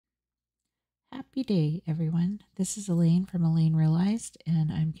Happy day, everyone. This is Elaine from Elaine Realized, and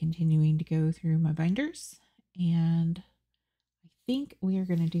I'm continuing to go through my binders. And I think we are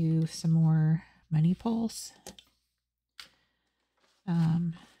going to do some more money pulls.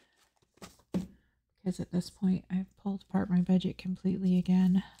 Because at this point, I've pulled apart my budget completely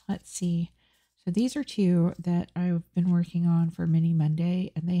again. Let's see. So these are two that I've been working on for Mini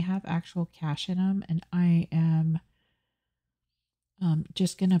Monday, and they have actual cash in them. And I am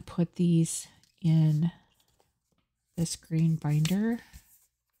just going to put these in this green binder.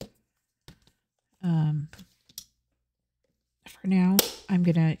 For now, I'm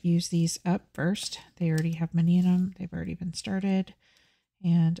going to use these up first. They already have money in them. They've already been started.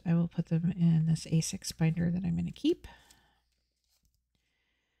 And I will put them in this A6 binder that I'm going to keep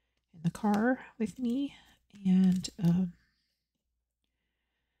in the car with me and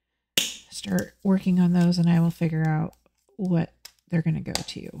start working on those, and I will figure out what they're going to go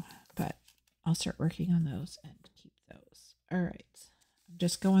to. But I'll start working on those and keep those. All right. I'm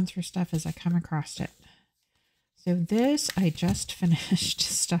just going through stuff as I come across it. So this I just finished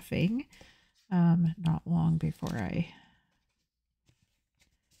stuffing not long before I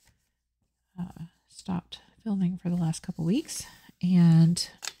stopped filming for the last couple weeks. And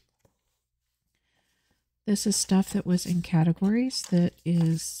this is stuff that was in categories that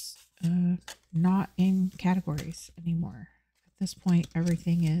is not in categories anymore. At this point,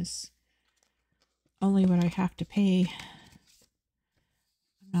 everything is only what I have to pay.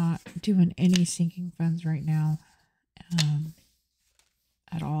 I'm not doing any sinking funds right now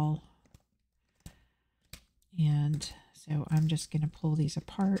at all. And so I'm just going to pull these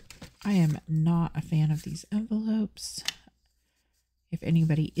apart. I am not a fan of these envelopes. If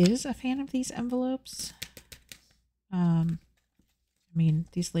anybody is a fan of these envelopes, I mean,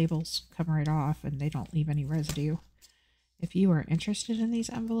 these labels come right off and they don't leave any residue. If you are interested in these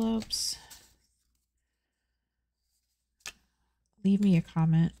envelopes, leave me a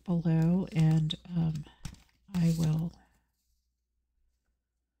comment below and I will.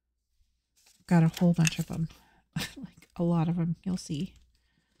 Got a whole bunch of them, like a lot of them, you'll see.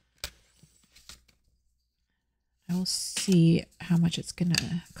 I will see how much it's going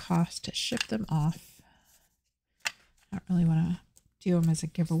to cost to ship them off. I don't really want to do them as a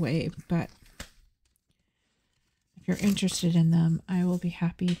giveaway, but if you're interested in them, I will be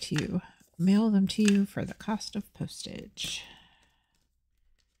happy to mail them to you for the cost of postage.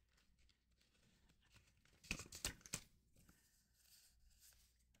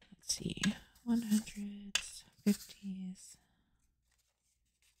 Let's see, 100s, 50s,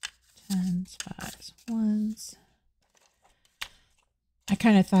 10s, 5s, 1s. I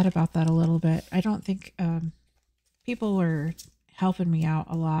kind of thought about that a little bit. I don't think people were helping me out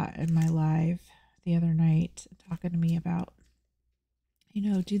a lot in my live the other night, talking to me about, you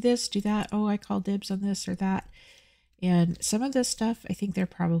know, do this, do that. Oh, I call dibs on this or that. And some of this stuff, I think they're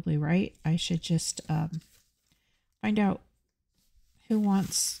probably right. I should just find out who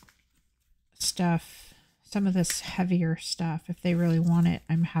wants stuff, some of this heavier stuff. If they really want it,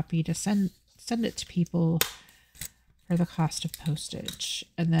 I'm happy to send it to people for the cost of postage.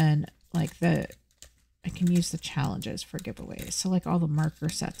 And then like I can use the challenges for giveaways. So like all the marker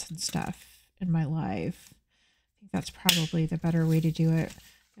sets and stuff in my live. I think that's probably the better way to do it.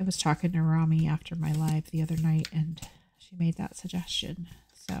 I was talking to Rami after my live the other night and she made that suggestion.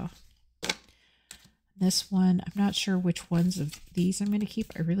 So this one, I'm not sure which ones of these I'm going to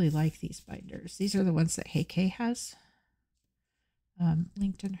keep. I really like these binders. These are the ones that Hey Kay has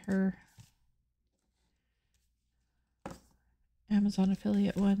linked in her Amazon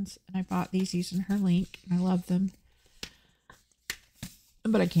affiliate ones. And I bought these using her link and I love them.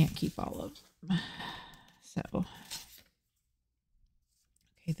 But I can't keep all of them. So,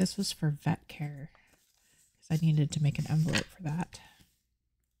 okay, this was for vet care because I needed to make an envelope for that.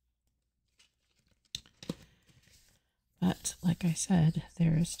 But like I said,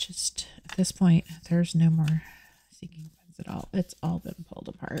 there is just, at this point, there's no more sinking funds at all. It's all been pulled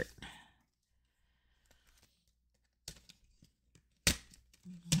apart.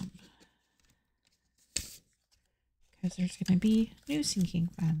 Because there's going to be new sinking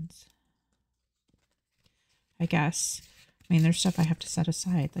funds, I guess. I mean, there's stuff I have to set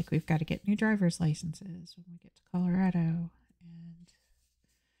aside. Like we've got to get new driver's licenses when we get to Colorado.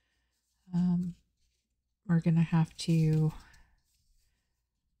 And we're going to have to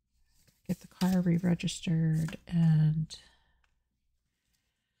get the car re-registered and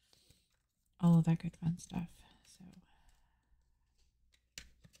all of that good fun stuff. So,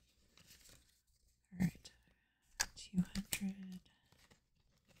 all right, 200.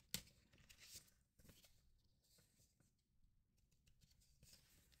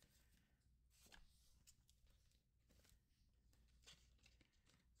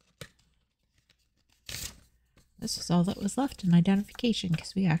 This is all that was left in identification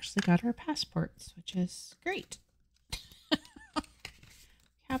because we actually got our passports, which is great. We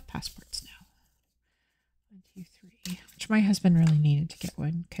have passports now. 1, 2, 3. Which my husband really needed to get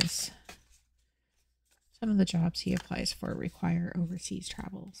one because some of the jobs he applies for require overseas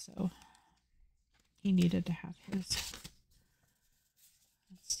travel, so he needed to have his.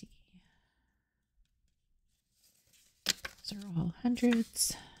 Let's see. Those are all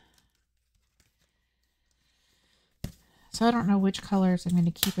hundreds. So I don't know which colors I'm going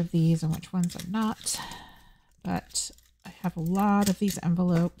to keep of these and which ones I'm not, but I have a lot of these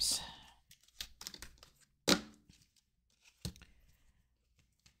envelopes.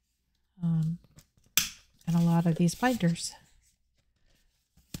 And a lot of these binders,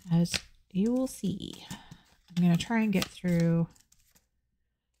 as you will see. I'm going to try and get through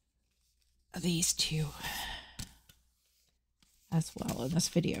these two as well in this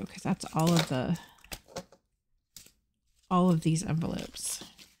video, because that's all of these envelopes.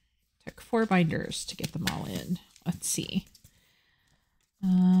 Took 4 binders to get them all in. Let's see.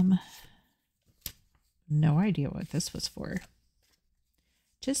 No idea what this was for.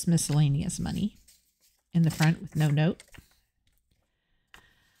 Just miscellaneous money in the front with no note.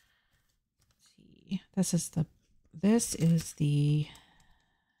 Let's see. This is the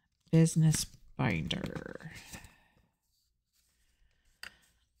business binder.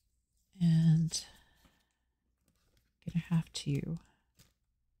 And I'm gonna have to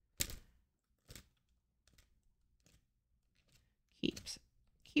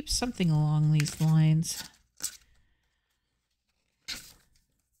keep something along these lines.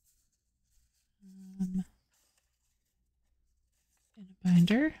 In a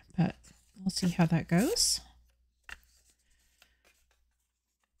binder, but we'll see how that goes.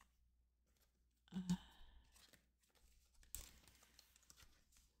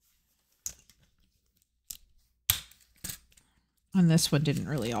 And this one didn't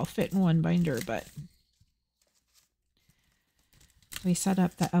really all fit in one binder, but we set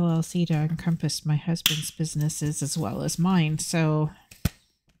up the LLC to encompass my husband's businesses as well as mine, so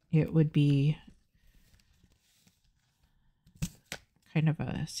it would be kind of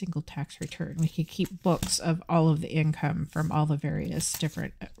a single tax return. We could keep books of all of the income from all the various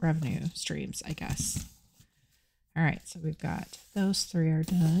different revenue streams, I guess. All right, so we've got those 3 are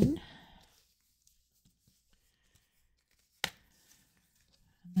done.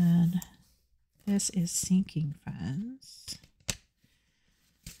 And then this is sinking funds,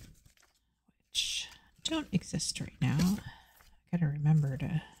 which don't exist right now. I gotta remember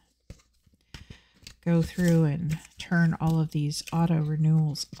to go through and turn all of these auto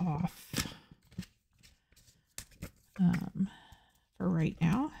renewals off for right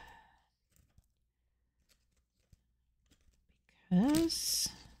now, because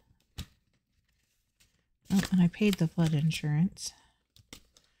and I paid the flood insurance.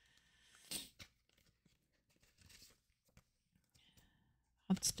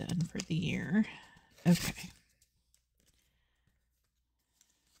 That's done for the year. Okay.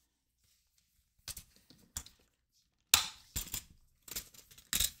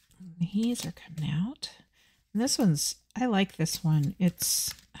 These are coming out. And this one's, I like this one.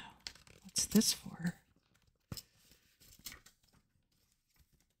 It's, oh, what's this for?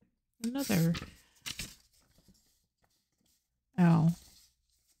 Another, oh,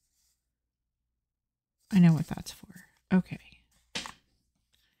 I know what that's for. Okay.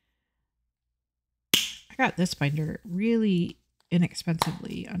 I got this binder really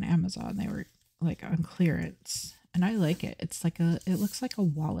inexpensively on Amazon. They were like on clearance, and I like it. It's like it looks like a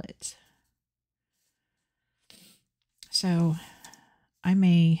wallet. So I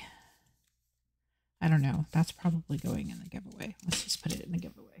don't know. That's probably going in the giveaway. Let's just put it in the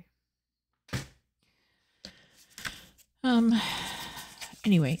giveaway.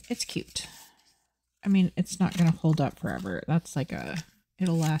 Anyway, it's cute. I mean, it's not going to hold up forever. That's like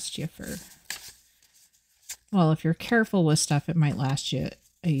it'll last you for, well, if you're careful with stuff, it might last you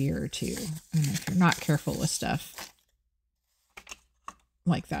a year or 2. And if you're not careful with stuff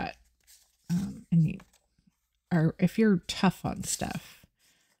like that, or if you're tough on stuff,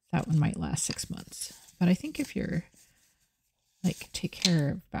 that one might last 6 months. But I think if you're like take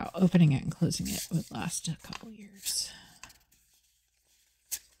care about opening it and closing it, would last a couple years.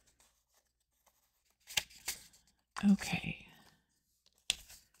 Okay.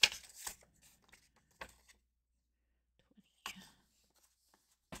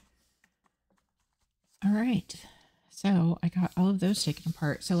 All right. So I got all of those taken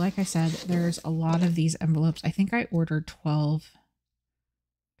apart. So like I said, there's a lot of these envelopes. I think I ordered 12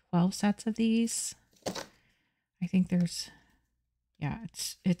 sets of these. I think there's, yeah,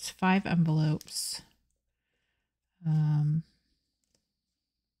 it's 5 envelopes A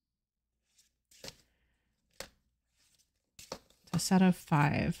set of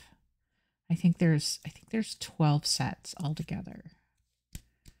 5. I think there's 12 sets altogether.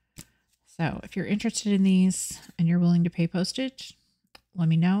 So if you're interested in these and you're willing to pay postage, let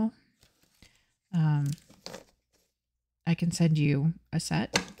me know. I can send you a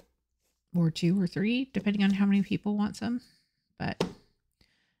set or 2 or 3, depending on how many people want some. But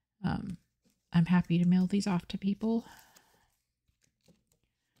I'm happy to mail these off to people.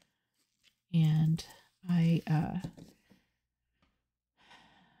 And I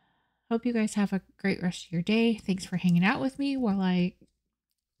hope you guys have a great rest of your day. Thanks for hanging out with me while I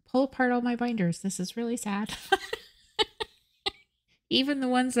pull apart all my binders. This is really sad. Even the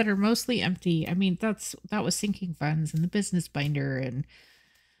ones that are mostly empty. I mean, that was sinking funds and the business binder and,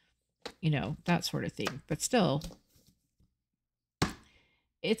 you know, that sort of thing. But still,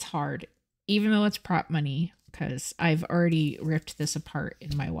 it's hard, even though it's prop money, because I've already ripped this apart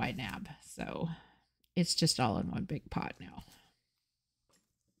in my YNAB. So it's just all in one big pot now.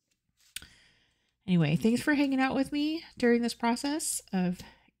 Anyway, thanks for hanging out with me during this process of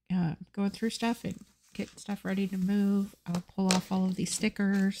going through stuff and getting stuff ready to move. I'll pull off all of these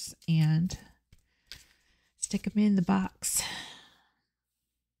stickers and stick them in the box.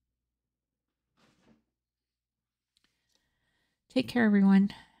 Take care,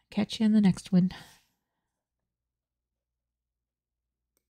 everyone. Catch you in the next one.